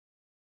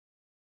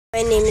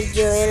My name is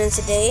Julian, and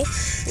today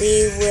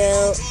we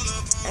will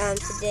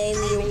be,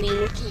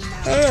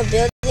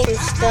 building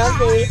stuff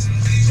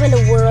in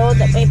the world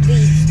that might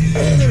be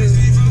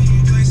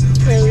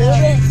a little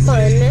bit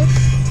fun.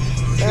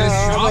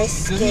 All my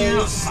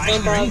skins,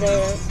 don't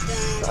bother.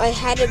 I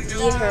had to be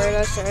her,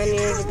 that's why I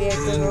needed to be a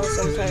girl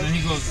sometimes.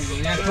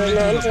 We're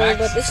not enjoying,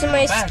 but this is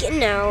my skin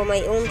now, my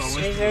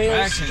very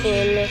own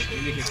skin.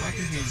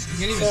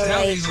 So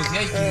like,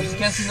 check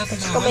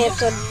out my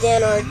episode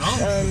Dan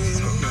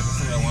Arts,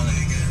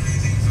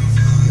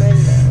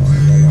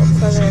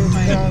 present of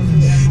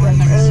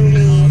like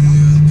only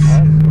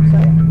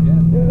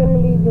we're gonna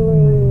be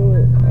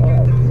doing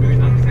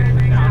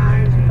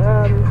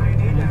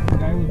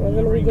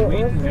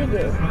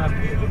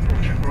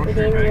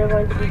today we're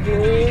going to be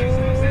doing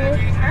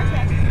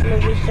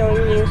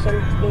showing you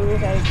some things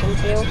I can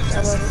do.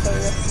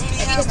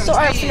 So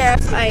our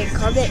fnaf I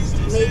called it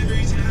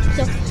maybe.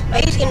 So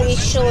I'm just gonna be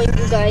showing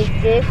you guys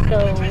this, so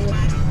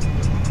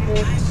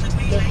this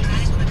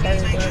I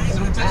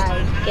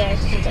guess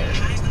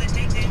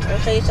I'll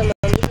show you some of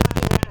them.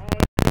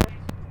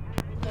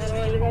 I don't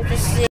want you guys to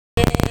see it.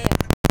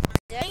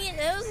 Dang it,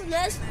 that was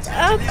messed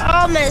up.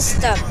 All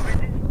messed up.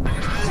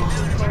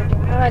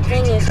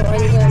 Dang it, so I'm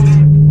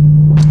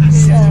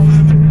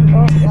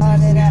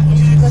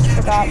just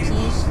forgot,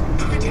 please.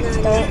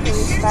 Don't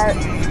start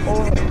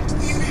over.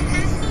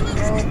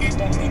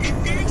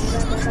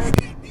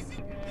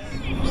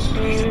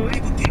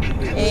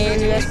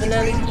 And last but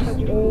not least,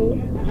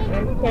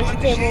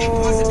 table.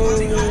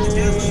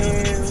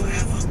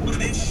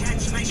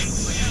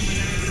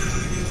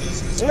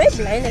 Am I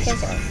blind? I can't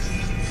tell.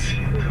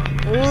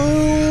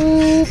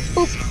 Ooh,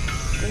 boop.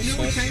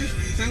 What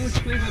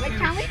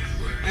time?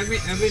 I've been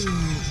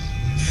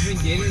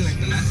getting like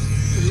the last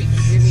 2 weeks.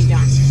 Maybe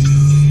done.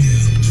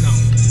 No.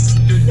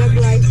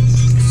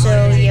 So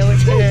yeah, we're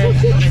just gonna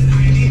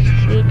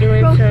be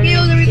doing some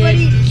skills,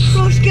 everybody.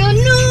 Pro skill, no.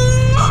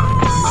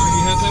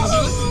 You have time to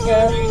do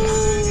it?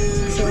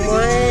 So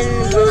one.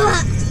 So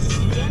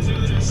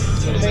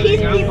we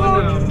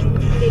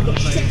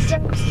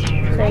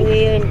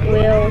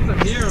will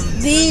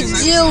be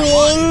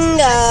doing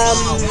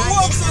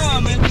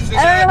I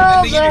don't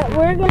know, but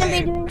we're gonna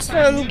be doing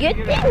some good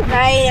things.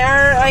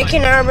 I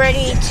can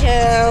already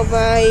tell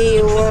by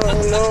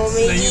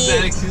maybe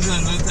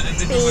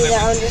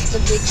that I'm just a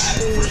big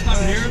screen.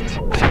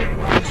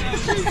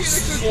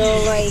 So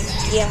like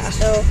yeah,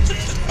 so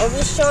I'll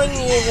be showing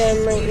you them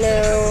right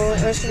now. I'm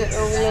just gonna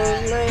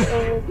overload my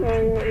overflow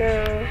right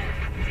now.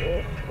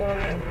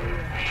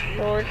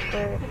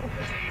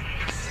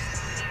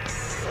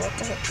 What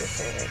the heck is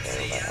this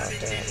out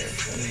there?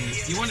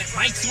 You want it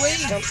Mike's way?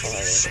 Don't follow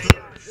these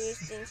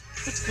things.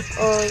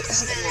 Oh,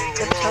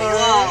 guitar. I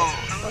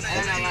don't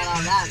know about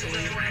all that, dude.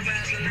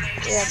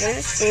 Yeah,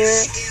 there's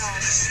here.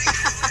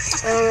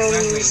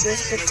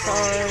 This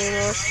guitar,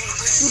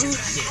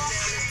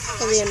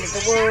 to the end of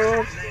the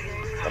world.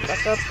 Go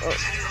back up.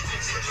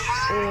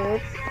 Oh.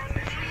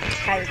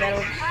 Hi,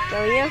 that'll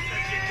show you.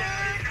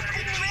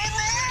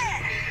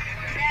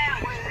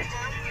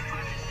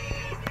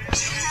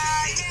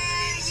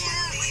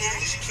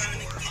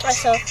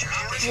 So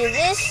do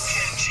this,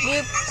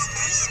 boop,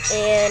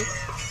 and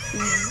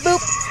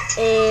boop,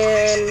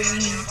 and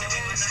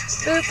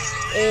boop,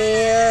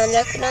 and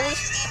last but not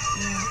least,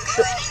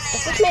 boop.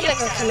 If it's made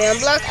like a command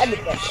block, I'd be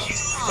good.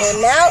 So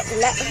now,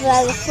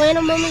 the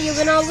final moment you've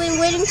been all been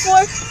waiting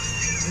for.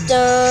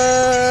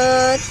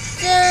 Dun,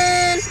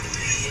 dun,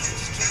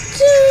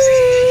 dun,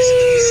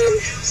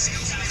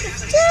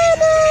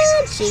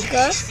 dun,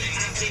 Chica.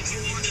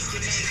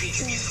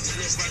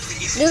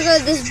 Look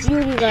at this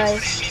beauty,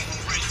 guys.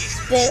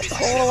 Spent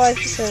whole life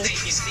to say.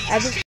 I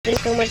just spent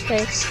so much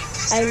time.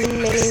 I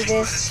made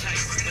this.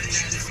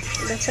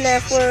 The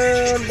fnaf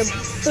world, the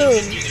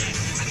boom.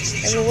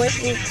 I've been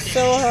working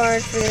so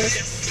hard for this.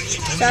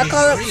 So I'll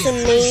call up some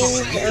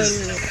names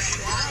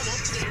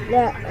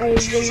that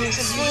I've been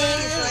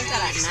seeing.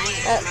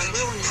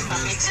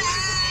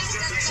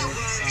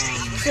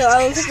 So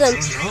I'll put the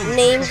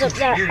names up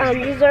that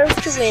deserve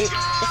to win.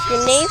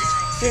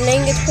 If your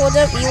name gets pulled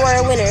up, you are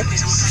a winner.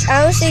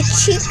 I would say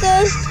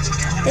Chica.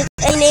 There's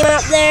a name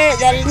out there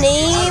that is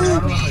named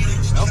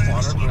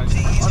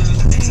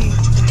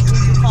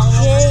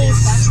Jason.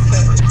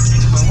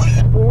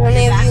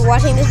 Any of you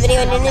watching this video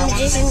and your name is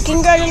Jason,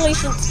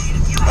 congratulations.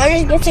 I'm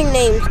just guessing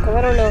names because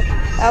I don't know.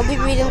 I'll be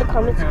reading the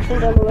comment section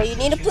down below. You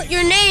need to put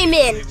your name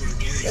in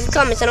the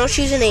comments. I don't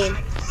choose a name.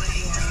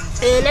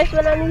 And next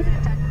one on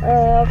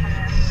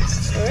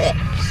Rick.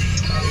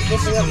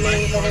 Guessing up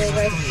names, by the way,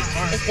 guys.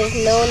 If there's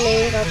no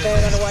names out there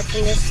that are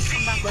watching this,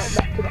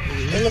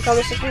 in the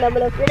comment section down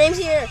below. Your name's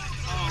here.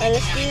 And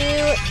let's do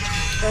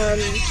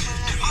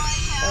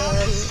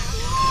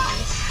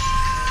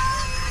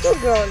good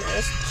girl.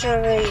 Let's try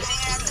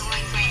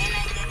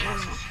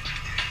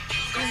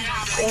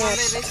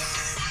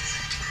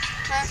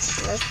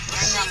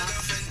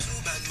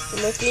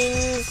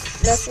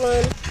last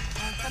one.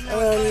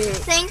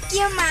 Thank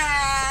you,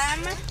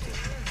 Mom.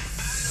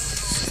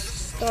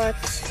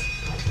 Start.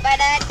 But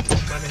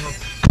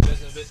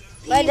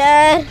Bye,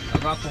 Dad.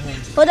 I'll go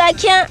home. But I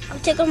can't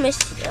take off my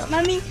stuff.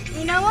 Mommy,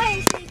 you know what? I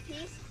say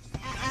peace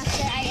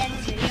after I end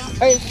the video.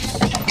 Hey,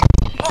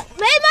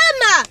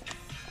 Mama!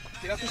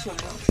 Tira tu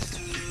sueldo.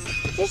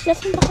 Just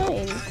left him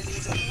behind.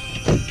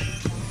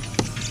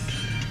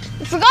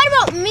 You forgot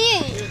about me.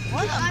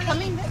 What? I'm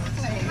coming this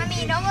way. Mommy,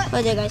 you know what?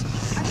 Bye there, guys.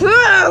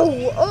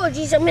 Oh,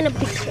 jeez, I'm in a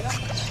big trip.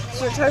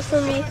 So it's hard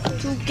for me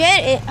to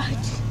get it.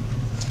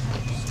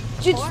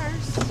 Dude,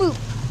 boop.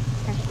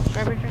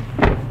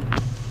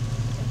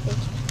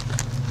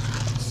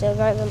 So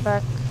guys, I'm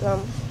back.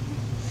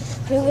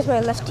 Playing with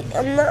my lefty.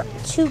 I'm not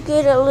too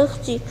good at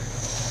lefty.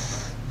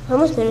 I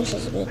almost finished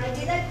this bit.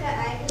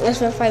 That's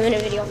my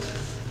 5-minute video.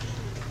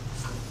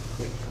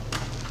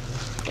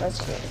 That's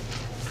good.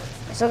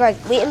 So guys,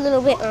 wait a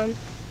little bit.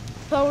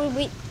 Probably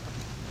wait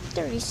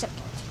 30 seconds.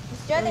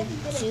 1,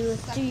 2,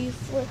 3,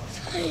 4,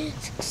 5,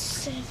 6,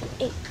 7,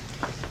 8,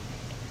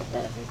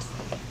 11.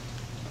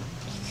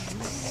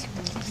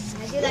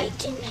 I do like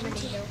 10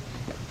 video.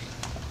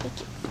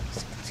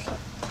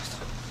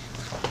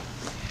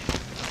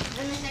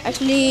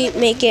 Actually,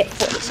 make it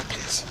 40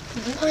 seconds.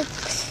 1, 3,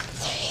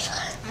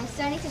 4. I'm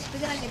starting to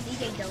speak like a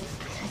DJ though.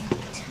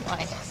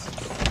 Why?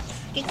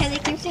 Because they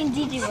keep saying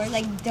DJ or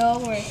like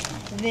dough or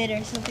vid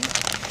or something.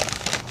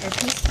 Or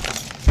peace.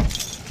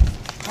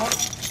 Oh.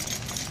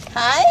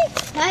 Hi.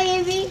 Hi,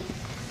 Amy.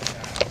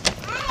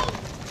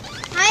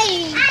 Hi.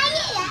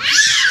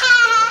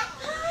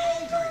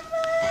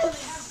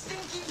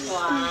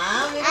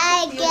 Wow.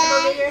 Hi,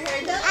 guys.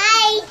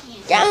 Hi.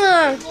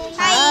 Yeah.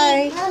 Hi.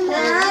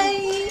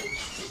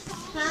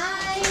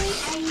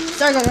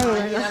 Sorry,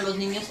 A los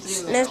niños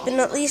primero. last but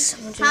not least,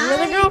 I'm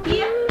doing another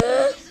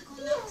girl.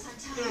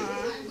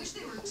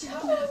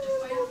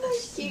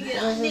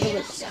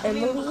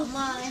 Emily,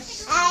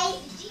 Hi.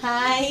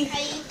 Hi.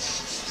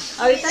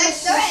 Ahorita les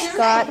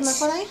Scott, ¿me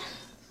puedo ir?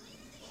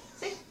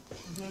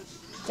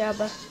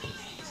 Jabba,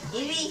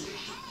 Evie.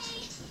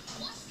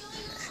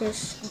 Chris.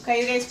 Okay,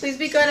 you guys, please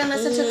be good and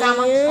listen to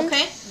Grandma,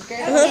 okay?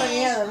 It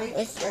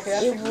was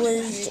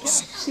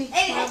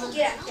Hey,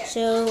 get up there.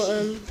 so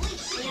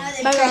You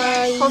know, bye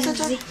guys. Hold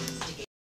it,